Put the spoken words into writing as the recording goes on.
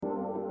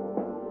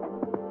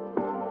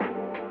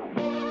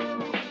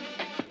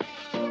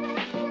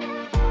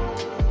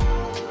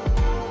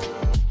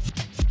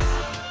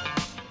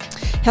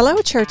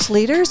Hello, church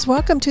leaders.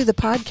 Welcome to the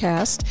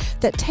podcast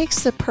that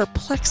takes the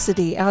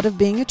perplexity out of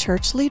being a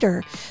church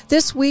leader.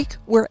 This week,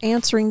 we're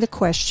answering the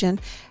question,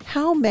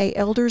 how may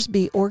elders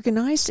be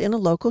organized in a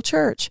local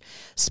church?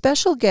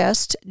 Special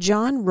guest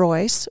John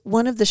Royse,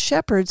 one of the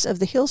shepherds of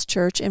the Hills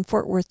Church in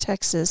Fort Worth,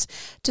 Texas,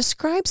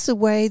 describes the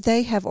way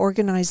they have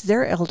organized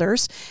their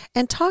elders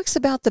and talks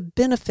about the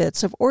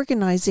benefits of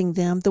organizing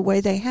them the way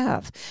they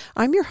have.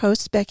 I'm your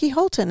host, Becky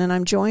Holton, and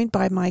I'm joined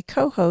by my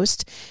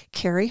co-host,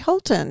 Carrie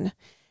Holton.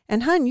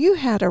 And, hon, you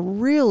had a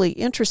really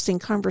interesting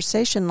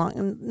conversation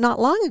not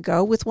long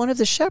ago with one of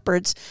the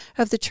shepherds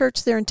of the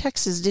church there in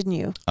Texas, didn't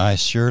you? I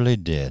surely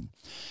did.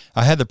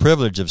 I had the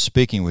privilege of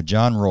speaking with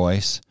John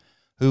Royse,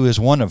 who is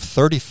one of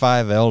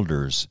 35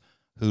 elders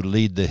who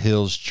lead the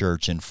Hills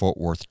Church in Fort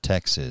Worth,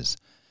 Texas.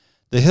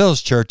 The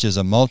Hills Church is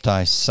a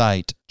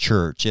multi-site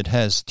church. It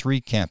has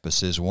 3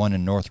 campuses, one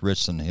in North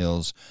Richland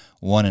Hills,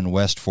 one in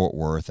West Fort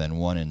Worth, and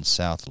one in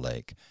South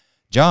Lake.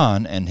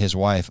 John and his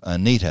wife,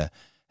 Anita,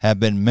 have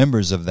been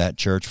members of that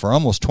church for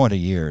almost 20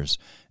 years,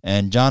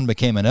 and John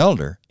became an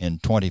elder in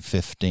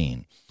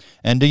 2015.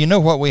 And do you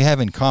know what we have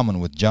in common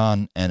with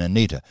John and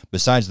Anita,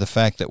 besides the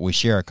fact that we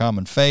share a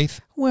common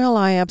faith? Well,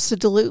 I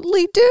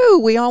absolutely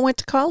do. We all went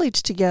to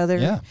college together.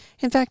 Yeah.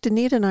 In fact,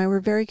 Anita and I were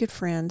very good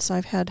friends.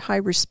 I've had high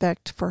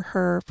respect for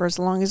her for as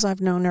long as I've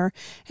known her,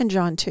 and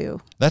John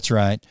too. That's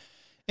right.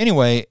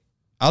 Anyway,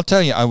 I'll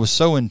tell you, I was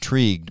so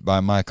intrigued by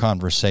my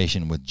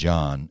conversation with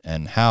John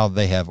and how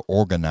they have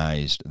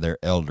organized their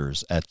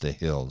elders at the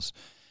Hills.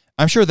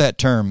 I'm sure that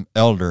term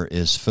elder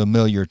is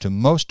familiar to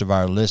most of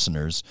our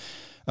listeners.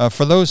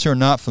 For those who are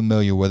not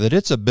familiar with it,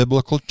 it's a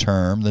biblical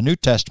term. The New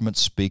Testament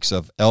speaks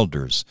of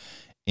elders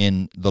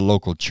in the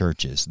local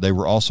churches. They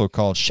were also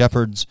called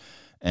shepherds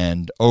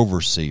and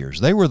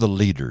overseers. They were the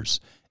leaders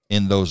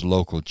in those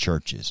local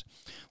churches.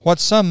 What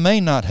some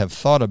may not have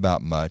thought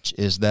about much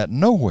is that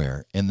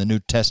nowhere in the New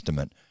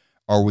Testament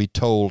are we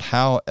told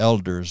how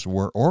elders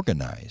were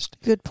organized.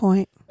 Good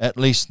point. At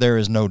least there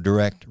is no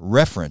direct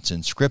reference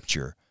in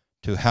Scripture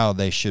to how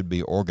they should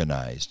be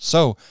organized.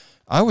 So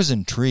I was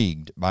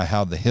intrigued by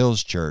how the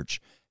Hills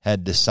Church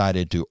had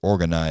decided to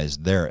organize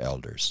their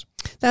elders.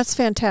 That's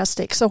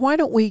fantastic. So why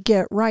don't we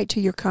get right to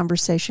your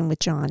conversation with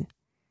John?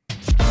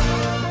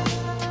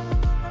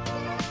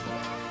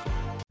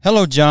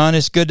 Hello, John.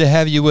 It's good to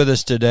have you with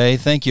us today.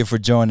 Thank you for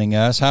joining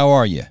us. How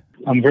are you?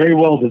 I'm very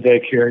well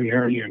today, Carrie. How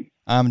are you?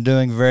 I'm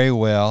doing very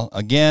well.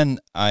 Again,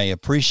 I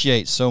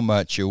appreciate so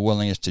much your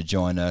willingness to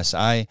join us.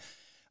 I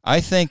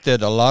think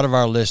that a lot of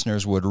our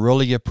listeners would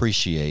really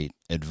appreciate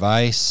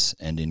advice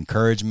and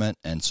encouragement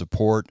and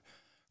support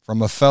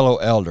from a fellow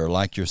elder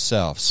like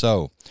yourself.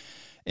 So,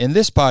 in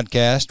this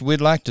podcast,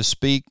 we'd like to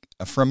speak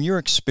from your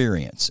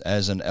experience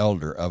as an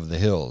elder of the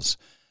Hills.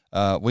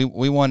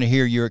 We want to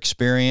hear your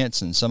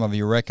experience and some of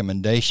your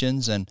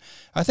recommendations, and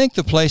I think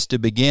the place to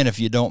begin, if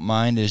you don't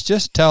mind, is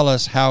just tell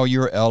us how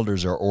your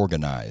elders are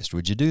organized.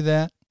 Would you do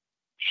that?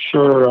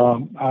 Sure,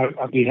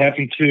 I'd be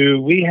happy to.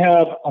 We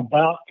have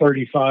about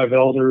 35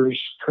 elders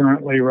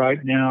currently right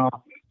now.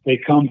 They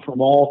come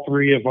from all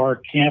 3 of our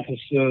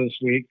campuses.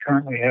 We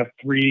currently have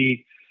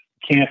 3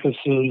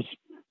 campuses,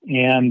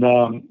 and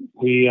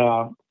we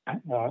are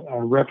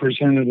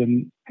represented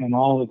in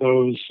all of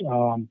those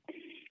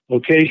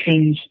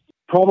locations.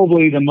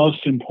 Probably the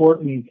most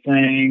important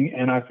thing,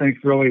 and I think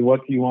really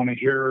what you want to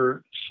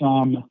hear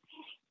some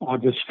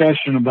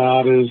discussion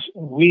about, is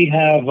we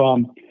have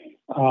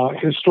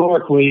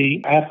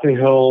historically at the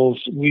Hills,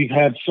 we've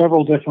had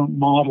several different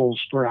models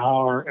for how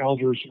our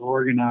elders are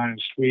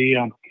organized. We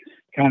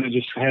kind of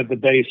just had the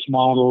base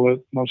model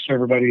that most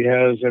everybody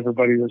has.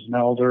 Everybody was an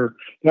elder.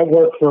 That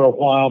worked for a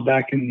while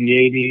back in the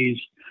 80s.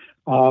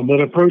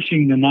 But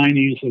approaching the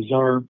 90s, as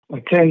our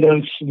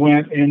attendance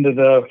went into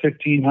the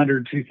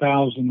 1,500,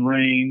 2,000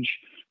 range,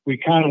 we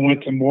kind of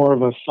went to more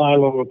of a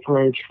silo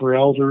approach for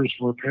elders.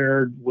 We're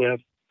paired with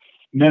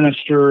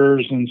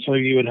ministers, and so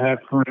you would have,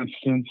 for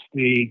instance,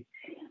 the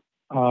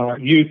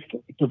youth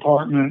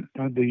department,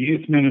 the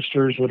youth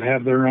ministers would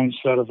have their own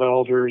set of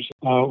elders.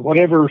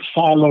 Whatever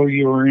silo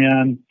you were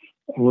in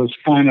was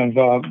kind of,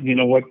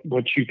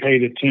 what you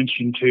paid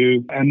attention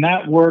to. And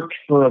that worked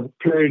for a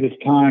period of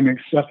time,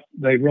 except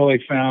they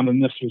really found,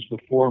 and this was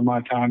before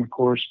my time, of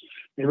course,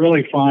 they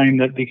really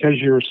find that because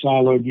you were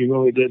siloed, you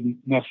really didn't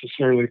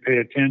necessarily pay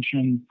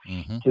attention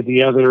to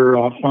the other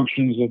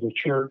functions of the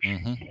church.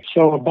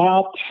 So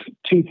about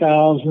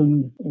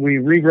 2000, we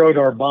rewrote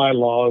our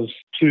bylaws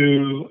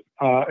to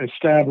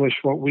establish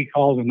what we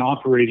called an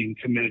operating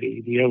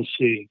committee, the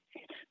OC.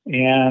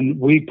 And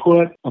we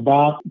put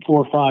about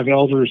 4 or 5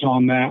 elders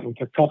on that with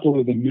a couple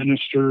of the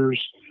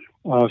ministers,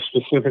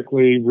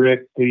 specifically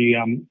Rick,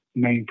 the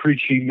main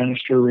preaching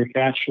minister, Rick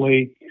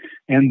Ashley.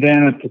 And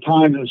then at the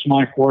time, it was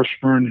Mike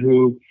Washburn,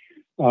 who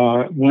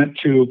went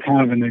to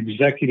kind of an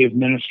executive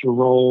minister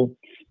role.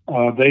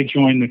 They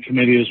joined the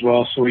committee as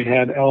well. So we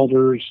had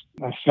elders,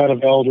 a set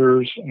of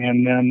elders,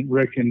 and then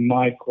Rick and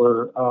Mike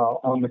were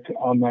on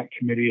that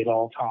committee at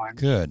all times.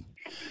 Good.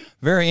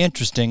 Very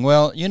interesting.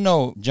 Well,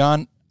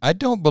 John, I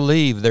don't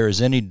believe there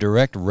is any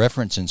direct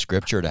reference in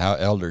Scripture to how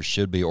elders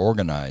should be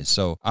organized.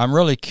 So I'm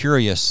really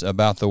curious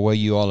about the way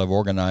you all have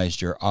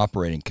organized your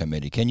operating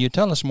committee. Can you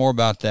tell us more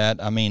about that?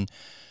 I mean,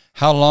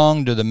 how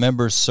long do the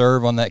members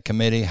serve on that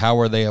committee? How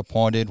are they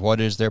appointed?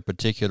 What is their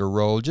particular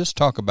role? Just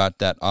talk about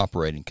that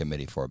operating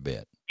committee for a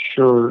bit.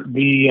 Sure.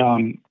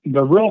 The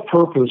real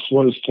purpose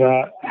was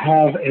to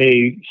have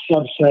a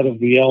subset of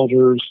the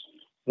elders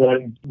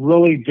that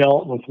really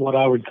dealt with what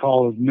I would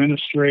call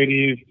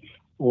administrative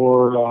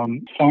or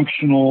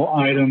functional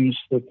items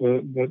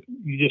that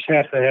you just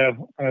have to have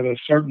at a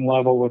certain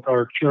level with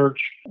our church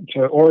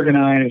to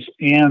organize.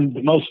 And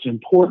the most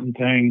important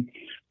thing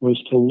was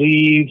to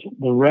leave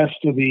the rest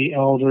of the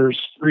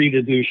elders free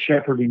to do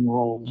shepherding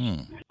roles.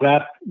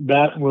 That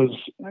was,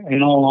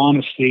 in all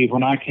honesty,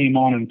 when I came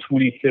on in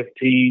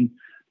 2015,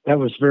 that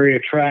was very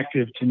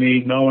attractive to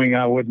me, knowing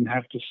I wouldn't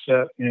have to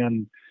sit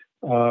in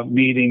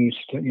meetings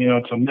till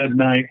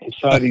midnight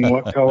deciding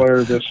what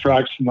color the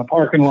stripes in the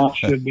parking lot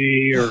should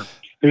be or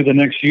who the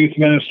next youth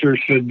minister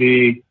should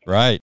be.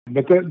 Right.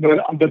 But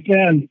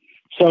then,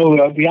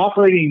 so the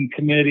operating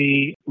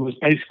committee was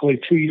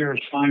basically 2-year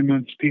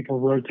assignments. People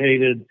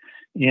rotated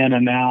in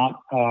and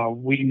out.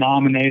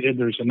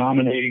 There's a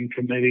nominating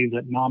committee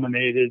that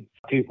nominated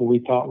people we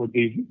thought would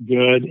be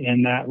good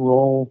in that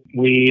role.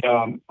 We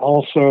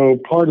also,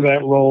 part of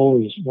that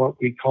role is what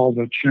we call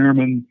the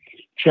chairman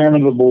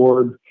of the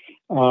board.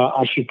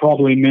 I should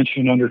probably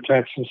mention under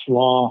Texas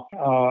law,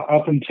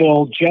 up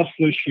until just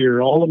this year,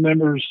 all the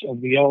members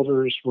of the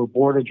elders were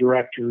board of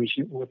directors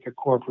with the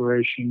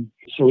corporation.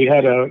 So we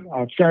had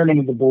a chairman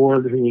of the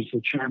board who was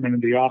the chairman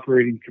of the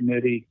operating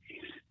committee.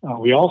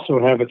 We also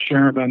have a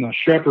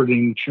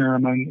shepherding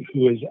chairman,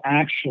 who is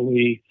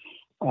actually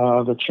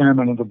the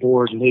chairman of the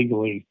board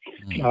legally.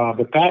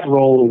 But that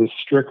role is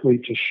strictly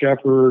to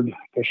shepherd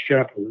the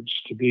shepherds,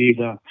 to be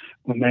the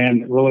man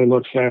that really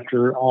looks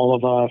after all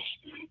of us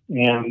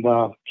and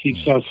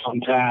keeps us on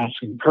task,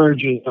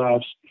 encourages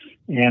us,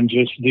 and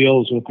just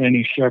deals with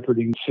any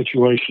shepherding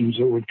situations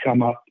that would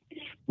come up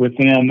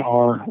within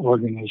our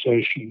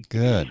organization.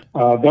 Good.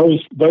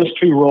 Those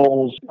two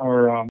roles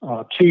are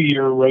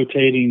 2-year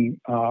rotating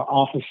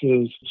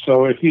offices.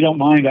 So if you don't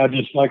mind, I'd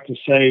just like to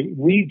say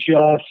we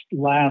just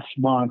last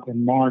month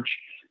in March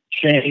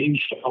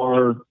changed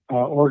our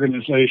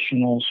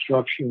organizational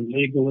structure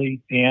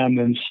legally, and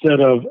instead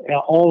of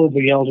all of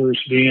the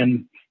elders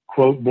being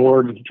quote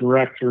board of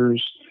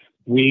directors,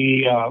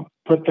 we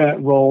put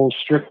that role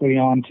strictly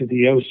onto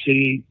the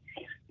OC,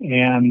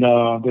 and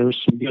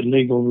there's some good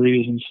legal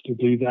reasons to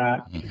do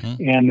that.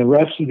 Mm-hmm. And the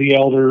rest of the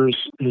elders,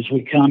 as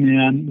we come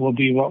in, will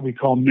be what we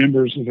call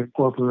members of the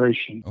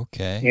corporation.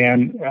 Okay.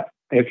 And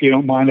if you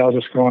don't mind, I'll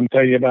just go and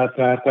tell you about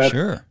that. That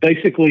Sure.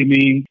 basically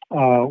means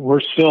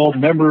we're still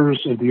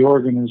members of the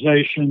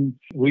organization.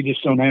 We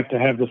just don't have to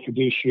have the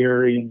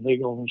fiduciary and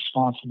legal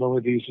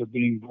responsibilities of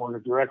being board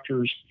of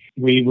directors.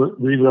 We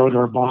rewrote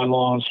our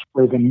bylaws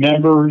where the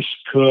members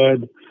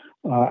could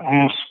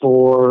ask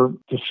for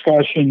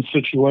discussion,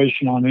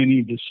 situation on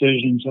any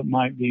decisions that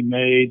might be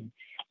made.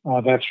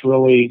 That's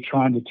really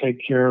trying to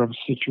take care of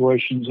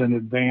situations in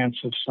advance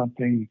of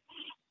something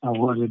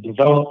were to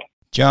develop.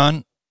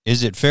 John,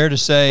 is it fair to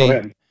say? Go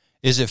ahead.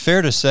 Is it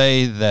fair to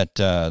say that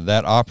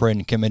that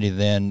operating committee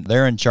then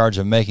they're in charge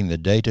of making the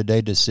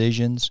day-to-day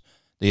decisions,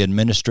 the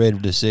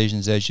administrative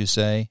decisions, as you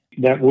say?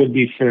 That would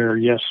be fair,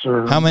 yes,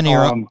 sir. How many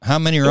are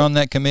on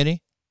that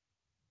committee?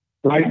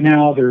 Right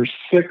now, there's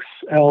 6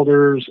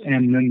 elders,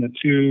 and then the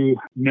 2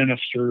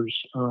 ministers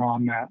are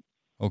on that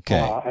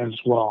as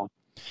well.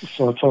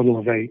 So a total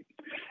of 8.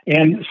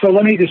 And so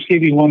let me just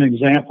give you one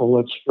example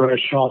that's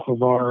fresh off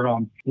of our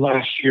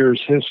last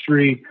year's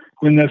history.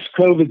 When this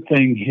COVID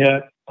thing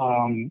hit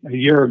a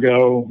year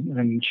ago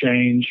and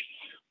change,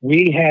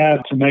 we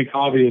had to make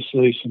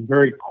obviously some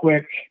very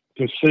quick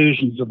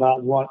decisions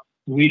about what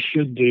we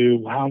should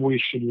do, how we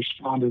should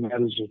respond to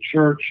that as a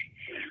church,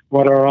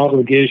 what our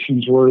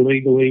obligations were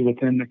legally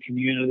within the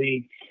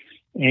community.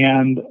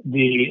 And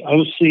the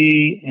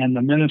OC and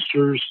the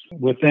ministers,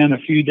 within a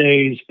few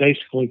days,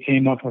 basically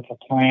came up with a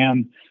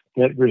plan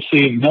that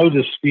received no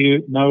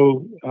dispute.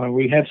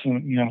 We had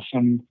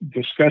some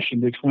discussion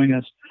between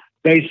us.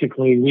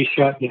 Basically, we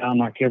shut down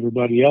like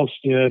everybody else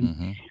did,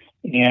 mm-hmm.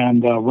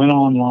 and went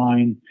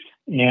online.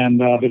 And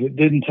but it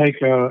didn't take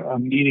a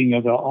meeting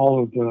of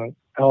all of the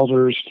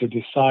elders to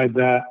decide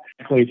that.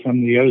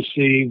 From the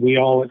OC, we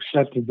all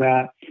accepted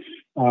that.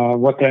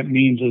 What that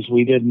means is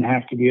we didn't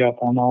have to be up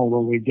on all the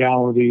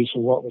legalities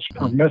of what was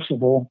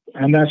permissible.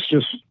 And that's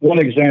just one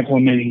example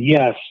of many.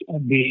 Yes,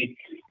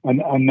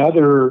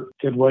 another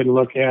good way to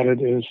look at it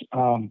is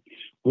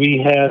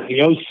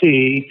the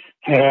OC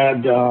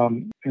had,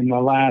 in the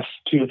last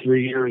 2 or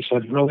 3 years,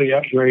 had really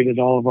upgraded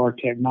all of our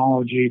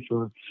technology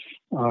for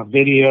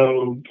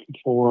video,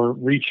 for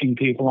reaching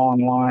people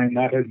online.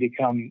 That had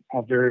become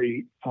a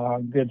very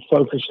good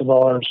focus of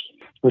ours.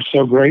 We're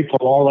so grateful.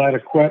 All that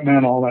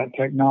equipment, all that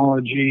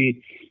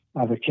technology,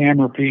 the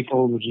camera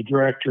people, the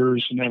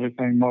directors and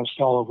everything, most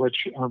all of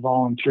which are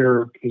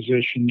volunteer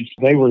positions,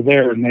 they were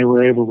there and they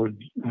were able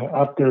to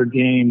up their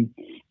game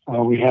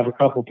We have a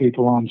couple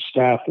people on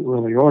staff that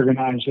really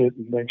organize it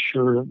and make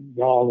sure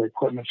that all the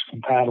equipment's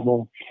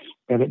compatible.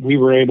 But we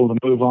were able to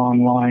move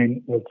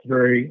online with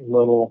very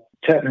little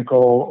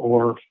technical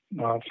or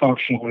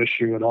functional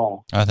issue at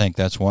all. I think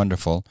that's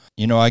wonderful.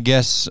 I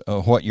guess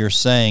what you're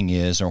saying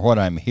is, or what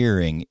I'm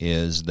hearing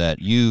is that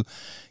you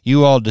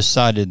all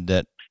decided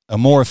that a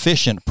more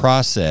efficient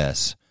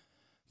process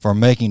for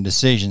making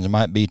decisions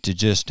might be to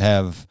just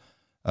have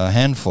a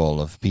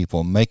handful of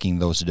people making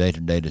those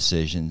day-to-day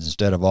decisions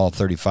instead of all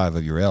 35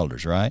 of your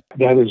elders, right?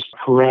 That is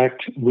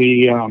correct.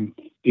 We,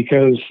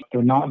 because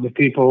they're not the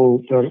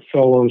people that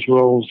fill those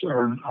roles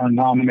are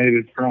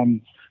nominated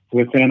from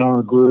within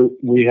our group,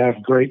 we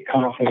have great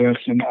confidence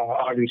and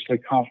obviously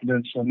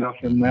confidence enough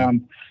in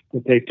them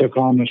that they took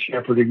on the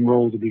shepherding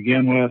role to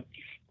begin with.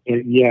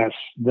 Yes,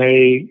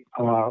 they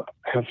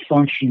have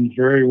functioned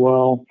very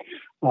well.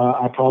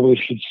 I probably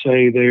should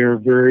say they are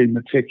very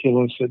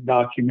meticulous at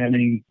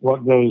documenting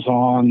what goes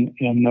on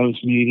in those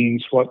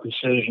meetings, what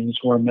decisions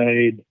were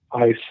made.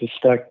 I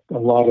suspect a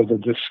lot of the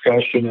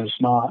discussion is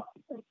not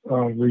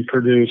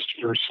reproduced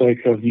for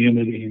sake of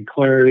unity and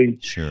clarity.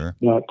 Sure.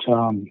 But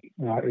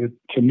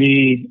to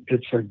me,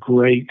 it's a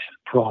great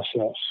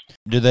process.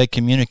 Do they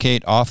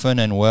communicate often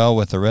and well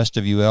with the rest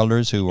of you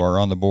elders who are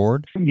on the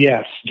board?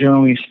 Yes.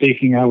 Generally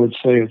speaking, I would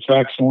say it's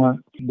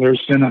excellent.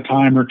 There's been a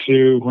time or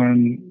two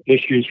when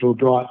issues were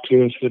brought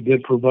to us that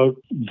did provoke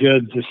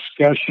good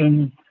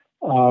discussion,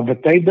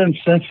 but they've been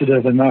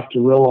sensitive enough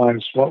to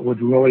realize what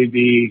would really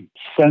be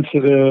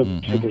sensitive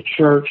to the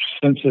church,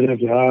 sensitive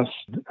to us.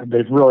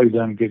 They've really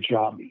done a good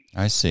job.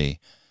 I see.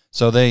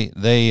 So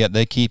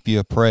they keep you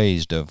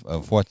appraised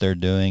of what they're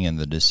doing and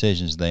the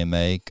decisions they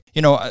make.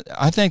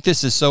 I think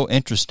this is so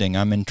interesting.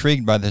 I'm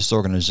intrigued by this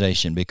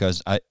organization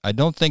because I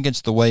don't think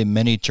it's the way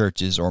many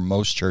churches or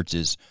most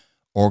churches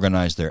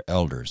organize their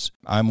elders.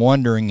 I'm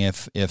wondering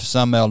if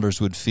some elders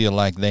would feel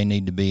like they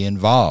need to be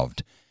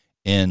involved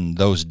in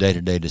those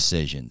day-to-day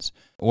decisions.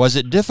 Was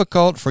it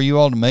difficult for you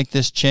all to make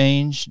this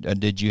change?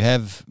 Did you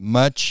have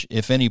much,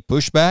 if any,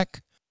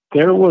 pushback?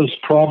 There was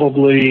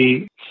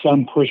probably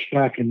some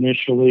pushback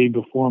initially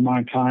before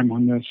my time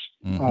when this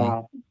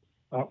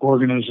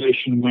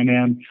organization went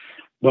in.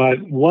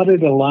 But what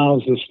it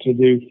allows us to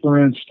do, for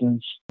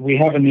instance, we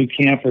have a new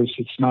campus.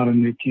 It's not a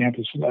new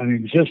campus, an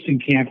existing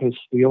campus,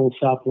 the old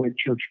South Lake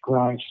Church of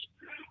Christ,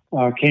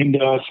 came to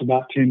us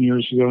about 10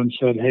 years ago and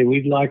said, hey,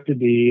 we'd like to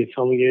be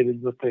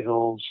affiliated with the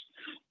Hills,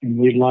 and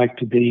we'd like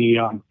to be,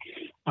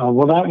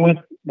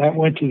 that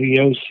went to the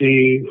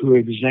OC, who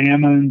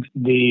examined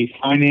the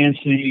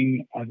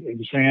financing,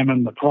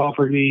 examined the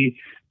property,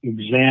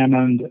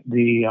 examined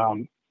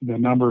the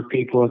number of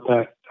people at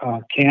that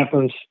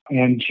campus,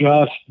 and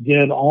just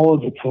did all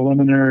of the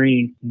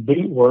preliminary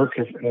boot work,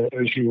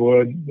 as you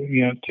would,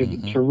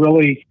 to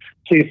really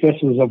see if this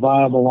was a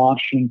viable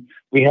option.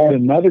 We had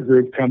another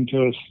group come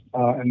to us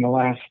in the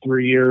last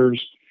 3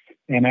 years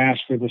and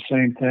ask for the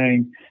same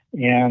thing,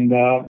 and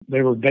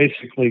they were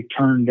basically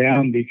turned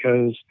down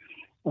because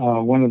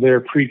one of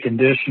their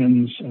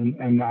preconditions,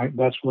 and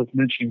that's worth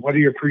mentioning. What are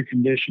your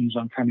preconditions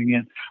on coming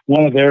in?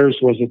 One of theirs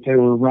was that they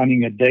were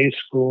running a day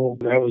school.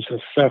 That was a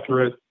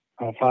separate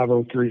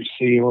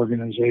 503c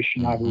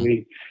organization, I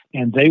believe,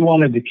 and they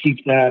wanted to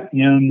keep that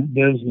in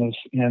business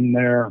in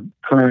their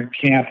current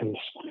campus,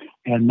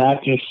 and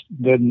that just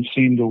didn't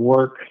seem to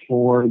work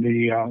for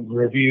the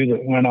review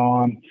that went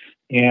on.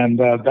 And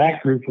that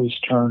group was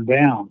turned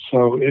down.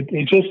 So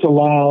it just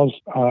allows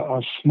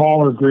a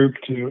smaller group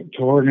to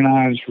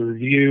organize,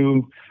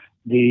 review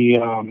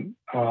the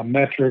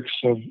metrics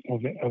of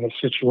a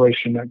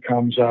situation that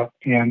comes up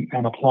and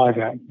apply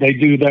that. They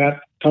do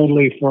that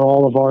totally for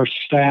all of our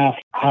staff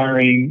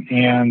hiring,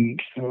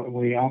 and I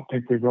don't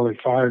think we've really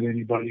fired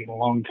anybody in a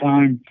long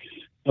time.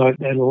 But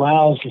it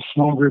allows a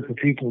small group of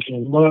people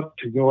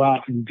to go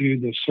out and do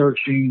the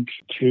searching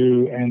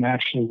and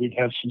actually we'd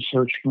have some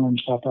search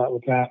firms help out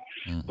with that.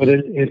 But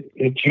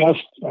it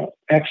just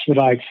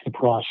expedites the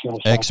process.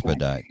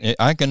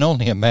 I can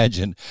only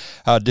imagine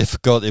how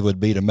difficult it would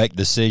be to make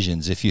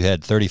decisions if you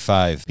had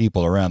 35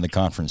 people around the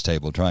conference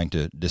table trying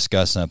to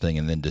discuss something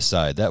and then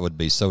decide. That would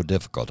be so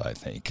difficult, I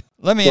think.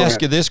 Let me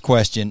ask you this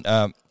question.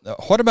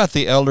 What about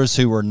the elders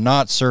who were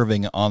not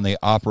serving on the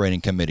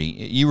operating committee?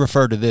 You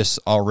referred to this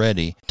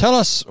already. Tell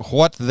us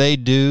what they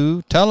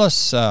do. Tell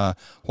us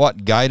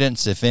what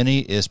guidance, if any,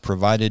 is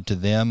provided to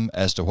them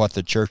as to what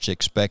the church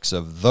expects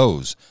of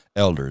those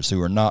elders who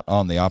are not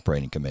on the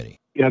operating committee.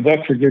 Yeah,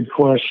 that's a good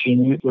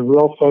question. The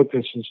real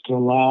focus is to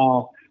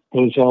allow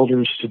those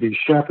elders to be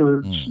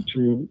shepherds,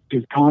 to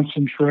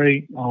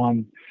concentrate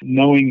on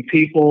knowing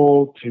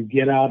people, to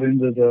get out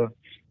into the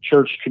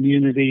church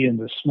community and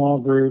the small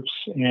groups,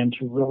 and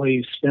to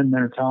really spend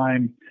their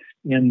time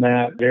in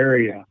that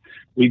area.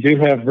 We do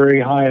have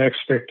very high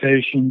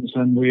expectations,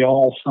 and we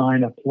all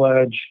sign a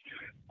pledge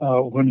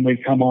when we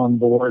come on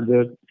board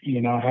that,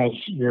 has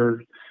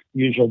your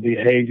usual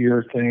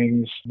behavior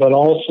things, but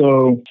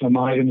also some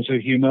items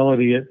of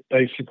humility. It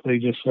basically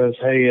just says,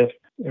 hey,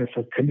 if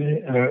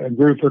a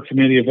group or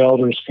committee of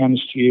elders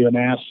comes to you and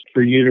asks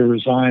for you to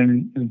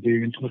resign,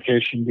 the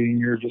implication being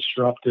you're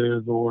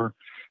disruptive, or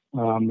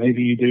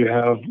maybe you do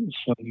have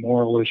some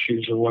moral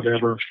issues or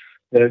whatever,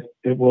 that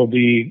it will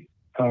be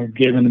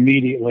given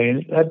immediately.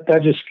 And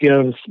that just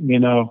gives,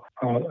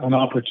 an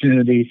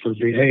opportunity for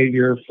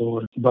behavior,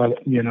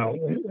 but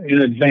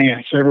in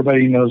advance,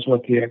 everybody knows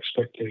what the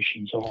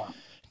expectations are.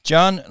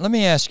 John, let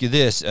me ask you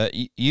this.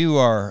 You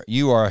are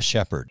a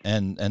shepherd,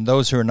 and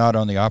those who are not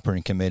on the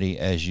operating committee,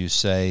 as you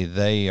say,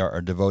 they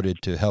are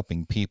devoted to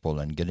helping people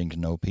and getting to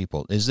know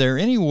people. Is there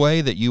any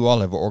way that you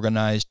all have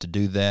organized to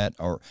do that,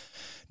 or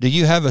do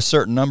you have a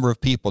certain number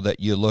of people that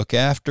you look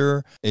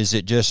after? Is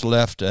it just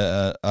left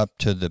up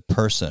to the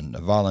person,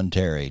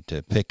 voluntary,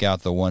 to pick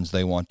out the ones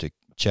they want to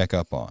check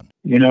up on?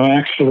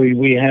 Actually,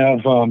 we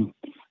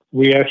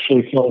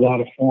actually filled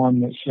out a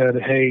form that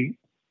said, hey,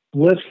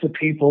 list the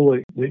people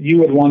that you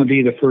would want to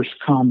be the first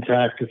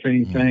contact, if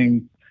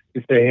anything,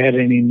 if they had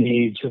any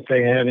needs, if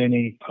they had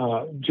any,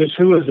 just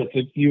who is it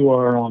that you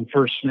are on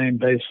first name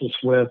basis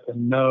with,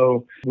 and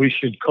know we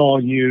should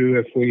call you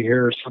if we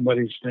hear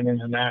somebody's been in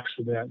an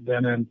accident,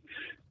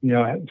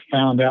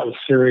 found out with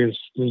serious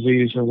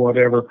disease or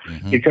whatever,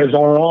 because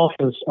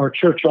our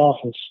church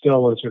office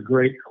still is a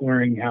great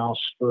clearinghouse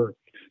for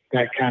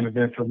that kind of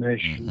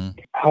information.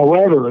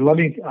 However,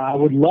 I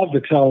would love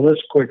to tell this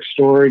quick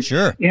story.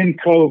 Sure. In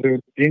COVID,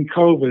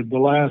 the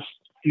last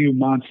few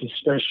months,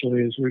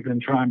 especially as we've been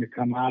trying to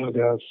come out of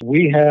this,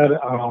 we had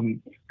a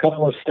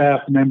couple of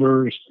staff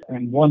members,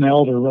 and one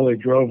elder really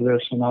drove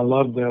this, and I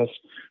love this,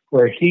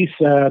 where he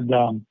said,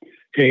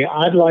 hey,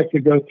 I'd like to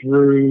go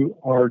through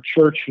our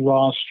church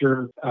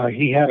roster.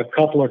 He had a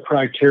couple of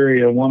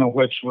criteria, one of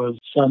which was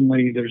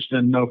suddenly there's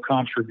been no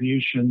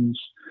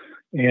contributions.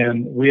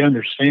 And we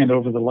understand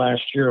over the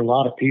last year, a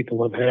lot of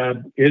people have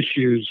had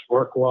issues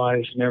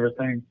work-wise and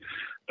everything.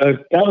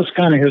 But that was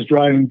kind of his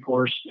driving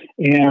force.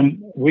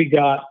 And we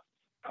got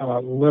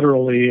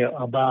literally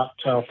about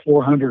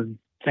 400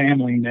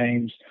 family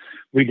names.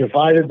 We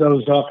divided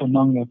those up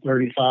among the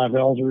 35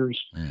 elders.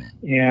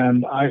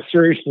 And I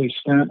seriously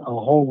spent a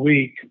whole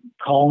week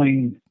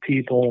calling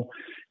people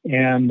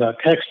and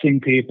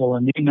texting people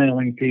and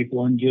emailing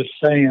people and just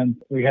saying,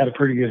 we had a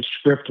pretty good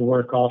script to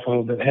work off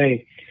of, that,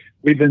 hey,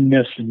 we've been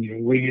missing you.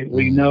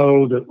 We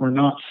know that we're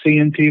not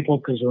seeing people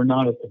because we're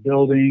not at the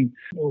building.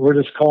 We're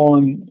just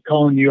calling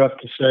you up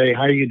to say,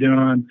 how are you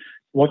doing?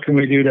 What can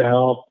we do to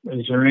help?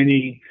 Is there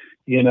any,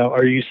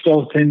 are you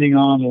still attending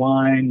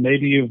online?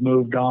 Maybe you've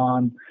moved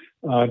on.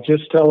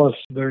 Just tell us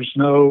there's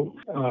no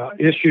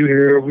issue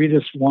here. We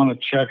just want to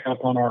check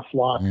up on our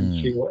flock and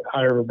see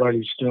how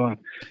everybody's doing.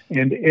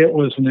 And it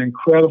was an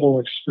incredible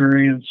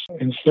experience.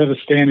 Instead of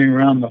standing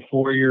around the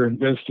foyer and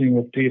visiting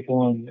with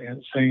people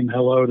and saying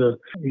hello to,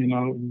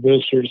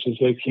 visitors as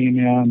they came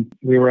in,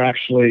 we were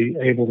actually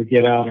able to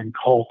get out and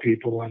call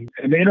people. And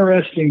an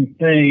interesting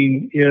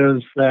thing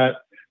is that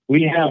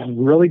we have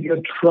really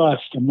good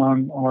trust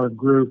among our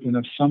group. And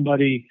if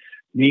somebody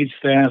needs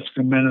to ask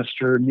a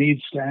minister,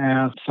 needs to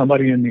ask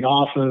somebody in the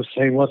office,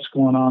 hey, what's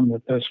going on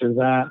with this or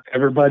that?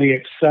 Everybody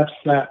accepts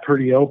that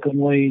pretty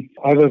openly,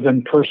 other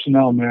than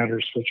personnel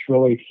matters, which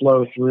really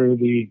flow through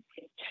the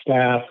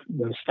staff.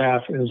 The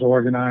staff is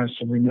organized,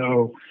 and we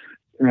know,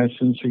 for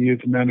instance, the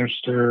youth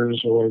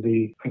ministers or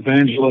the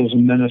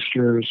evangelism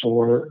ministers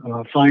or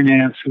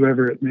finance,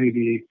 whoever it may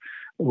be.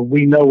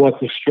 We know what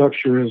the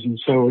structure is. And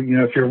so,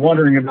 if you're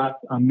wondering about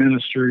a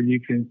minister, you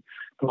can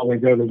probably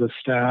go to the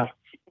staff.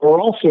 We're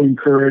also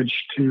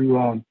encouraged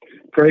to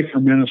pray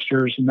for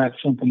ministers, and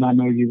that's something I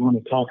know you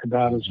want to talk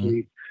about as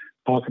we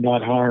talk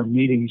about how our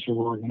meetings are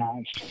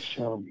organized.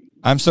 So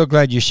I'm so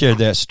glad you shared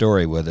that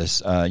story with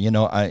us.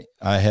 I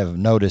have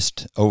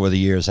noticed over the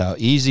years how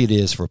easy it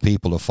is for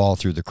people to fall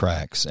through the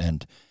cracks,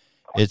 and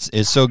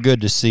it's so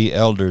good to see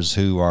elders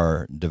who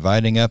are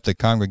dividing up the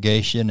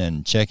congregation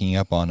and checking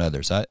up on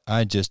others.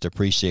 I just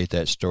appreciate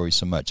that story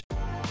so much.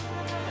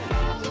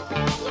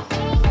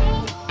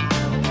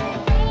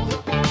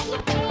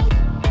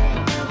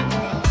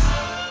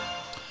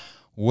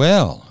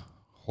 Well,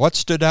 what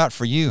stood out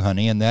for you,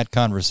 honey, in that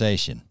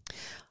conversation?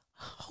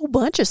 A whole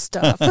bunch of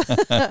stuff.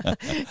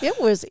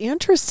 It was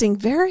interesting,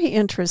 very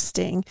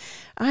interesting.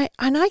 I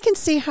can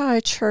see how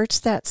a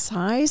church that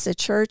size, a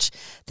church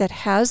that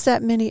has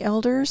that many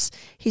elders,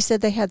 he said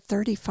they had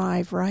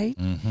 35, right?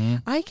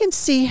 I can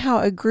see how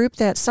a group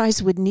that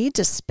size would need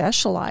to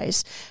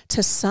specialize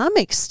to some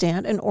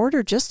extent in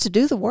order just to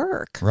do the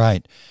work.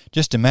 Right.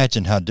 Just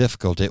imagine how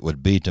difficult it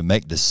would be to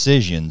make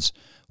decisions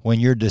when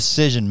your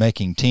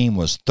decision-making team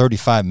was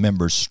 35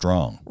 members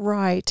strong.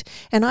 Right.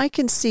 And I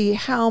can see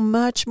how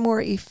much more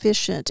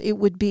efficient it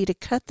would be to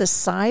cut the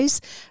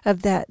size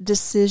of that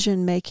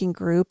decision-making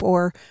group,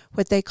 or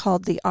what they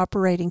called the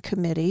operating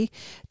committee,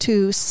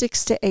 to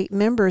 6 to 8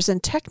 members.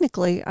 And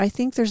technically, I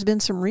think there's been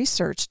some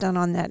research done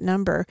on that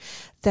number,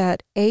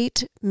 that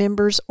 8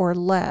 members or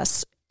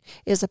less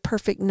is a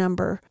perfect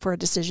number for a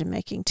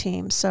decision-making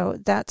team. So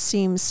that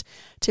seems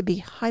to be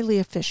highly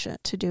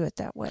efficient to do it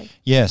that way.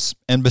 Yes,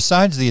 and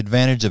besides the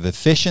advantage of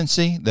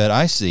efficiency that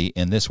I see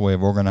in this way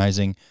of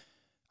organizing,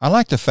 I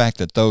like the fact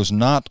that those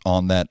not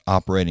on that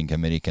operating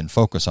committee can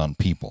focus on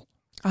people.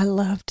 I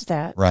loved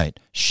that. Right.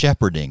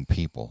 Shepherding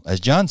people. As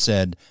John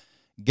said,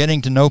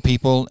 getting to know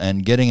people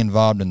and getting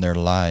involved in their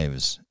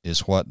lives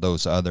is what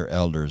those other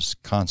elders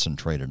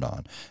concentrated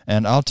on.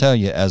 And I'll tell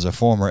you, as a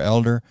former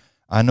elder,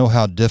 I know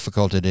how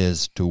difficult it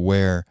is to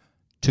wear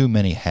too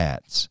many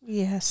hats.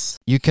 Yes.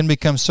 You can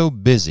become so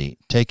busy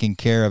taking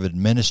care of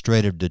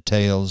administrative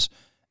details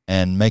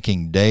and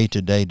making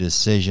day-to-day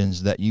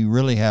decisions that you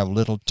really have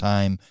little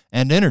time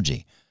and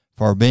energy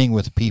for being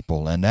with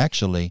people and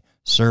actually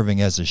serving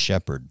as a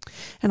shepherd.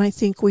 And I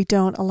think we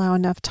don't allow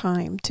enough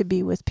time to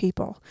be with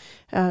people.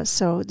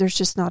 So there's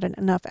just not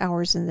enough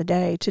hours in the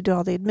day to do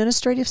all the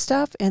administrative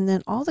stuff and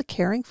then all the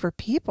caring for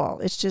people.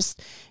 It's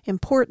just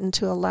important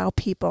to allow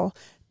people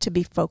to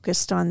be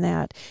focused on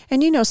that.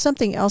 And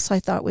something else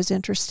I thought was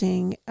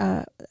interesting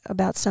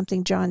about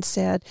something John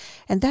said,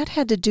 and that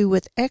had to do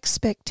with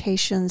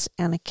expectations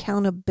and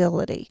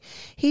accountability.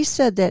 He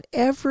said that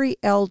every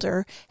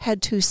elder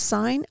had to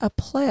sign a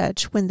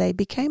pledge when they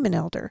became an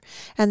elder,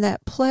 and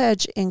that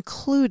pledge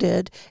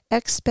included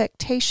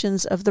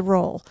expectations of the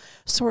role.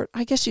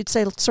 I guess you'd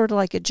say sort of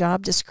like a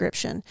job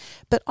description.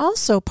 But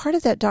also part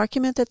of that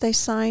document that they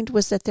signed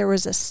was that there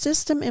was a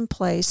system in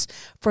place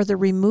for the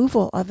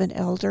removal of an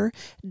elder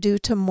due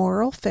to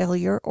moral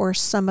failure or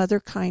some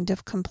other kind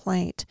of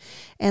complaint.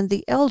 And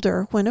the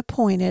elder, when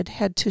appointed,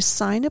 had to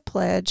sign a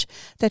pledge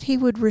that he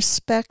would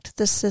respect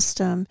the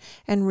system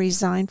and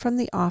resign from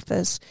the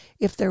office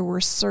if there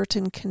were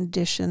certain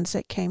conditions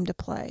that came to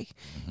play.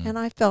 Mm-hmm. And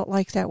I felt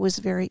like that was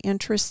very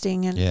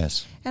interesting. And,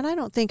 yes. And I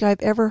don't think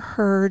I've ever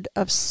heard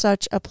of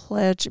such a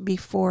pledge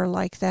before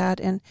like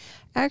that. And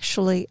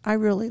actually, I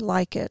really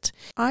like it.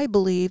 I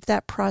believe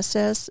that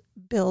process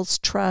builds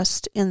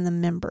trust in the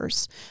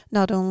members,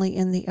 not only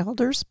in the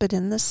elders, but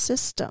in the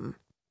system.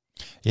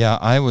 Yeah,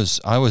 I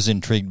was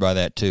intrigued by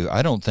that too.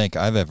 I don't think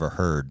I've ever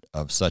heard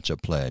of such a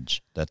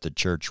pledge that the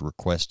church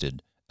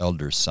requested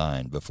elders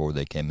sign before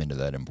they came into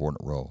that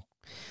important role.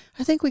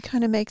 I think we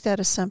kind of make that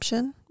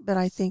assumption, but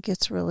I think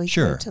it's really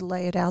Sure. good to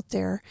lay it out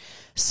there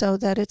so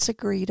that it's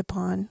agreed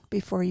upon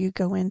before you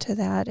go into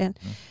that. And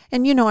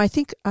I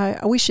think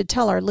we should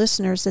tell our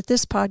listeners that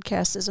this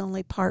podcast is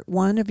only part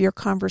one of your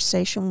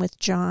conversation with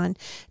John.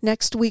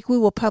 Next week, we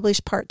will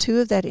publish part two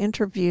of that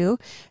interview.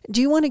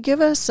 Do you want to give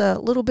us a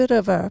little bit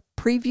of a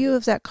preview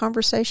of that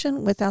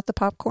conversation without the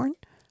popcorn?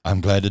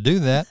 I'm glad to do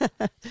that.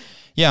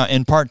 Yeah,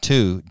 in part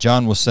two,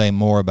 John will say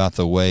more about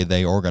the way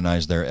they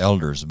organize their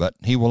elders, but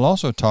he will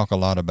also talk a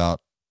lot about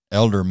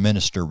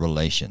elder-minister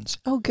relations.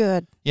 Oh,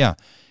 good. Yeah,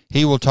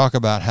 he will talk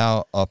about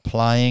how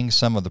applying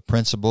some of the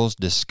principles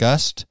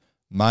discussed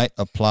might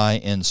apply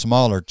in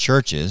smaller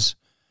churches.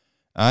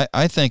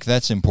 I think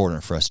that's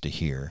important for us to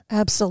hear.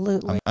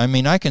 Absolutely. I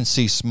mean, I can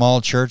see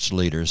small church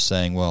leaders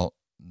saying, well,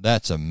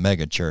 that's a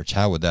mega church.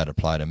 How would that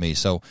apply to me?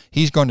 So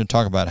he's going to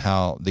talk about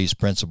how these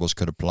principles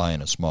could apply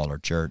in a smaller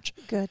church.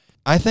 Good.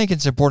 I think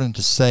it's important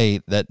to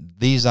say that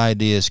these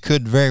ideas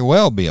could very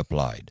well be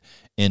applied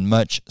in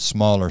much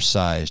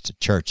smaller-sized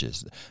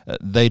churches.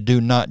 They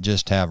do not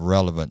just have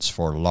relevance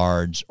for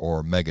large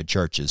or mega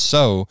churches.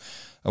 So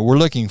we're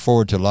looking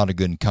forward to a lot of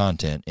good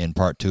content in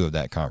part two of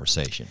that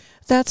conversation.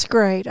 That's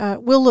great.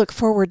 We'll look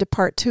forward to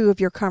part two of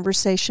your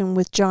conversation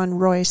with John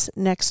Royse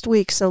next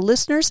week. So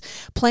listeners,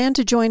 plan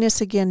to join us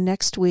again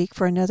next week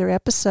for another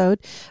episode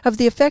of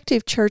the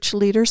Effective Church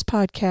Leaders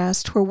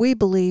Podcast, where we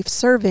believe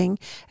serving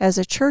as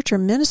a church or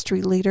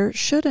ministry leader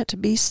shouldn't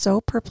be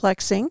so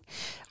perplexing.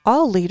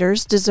 All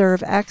leaders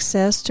deserve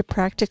access to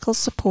practical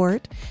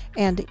support,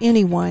 and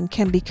anyone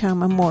can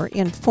become a more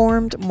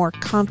informed, more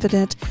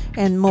confident,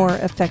 and more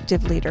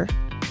effective leader.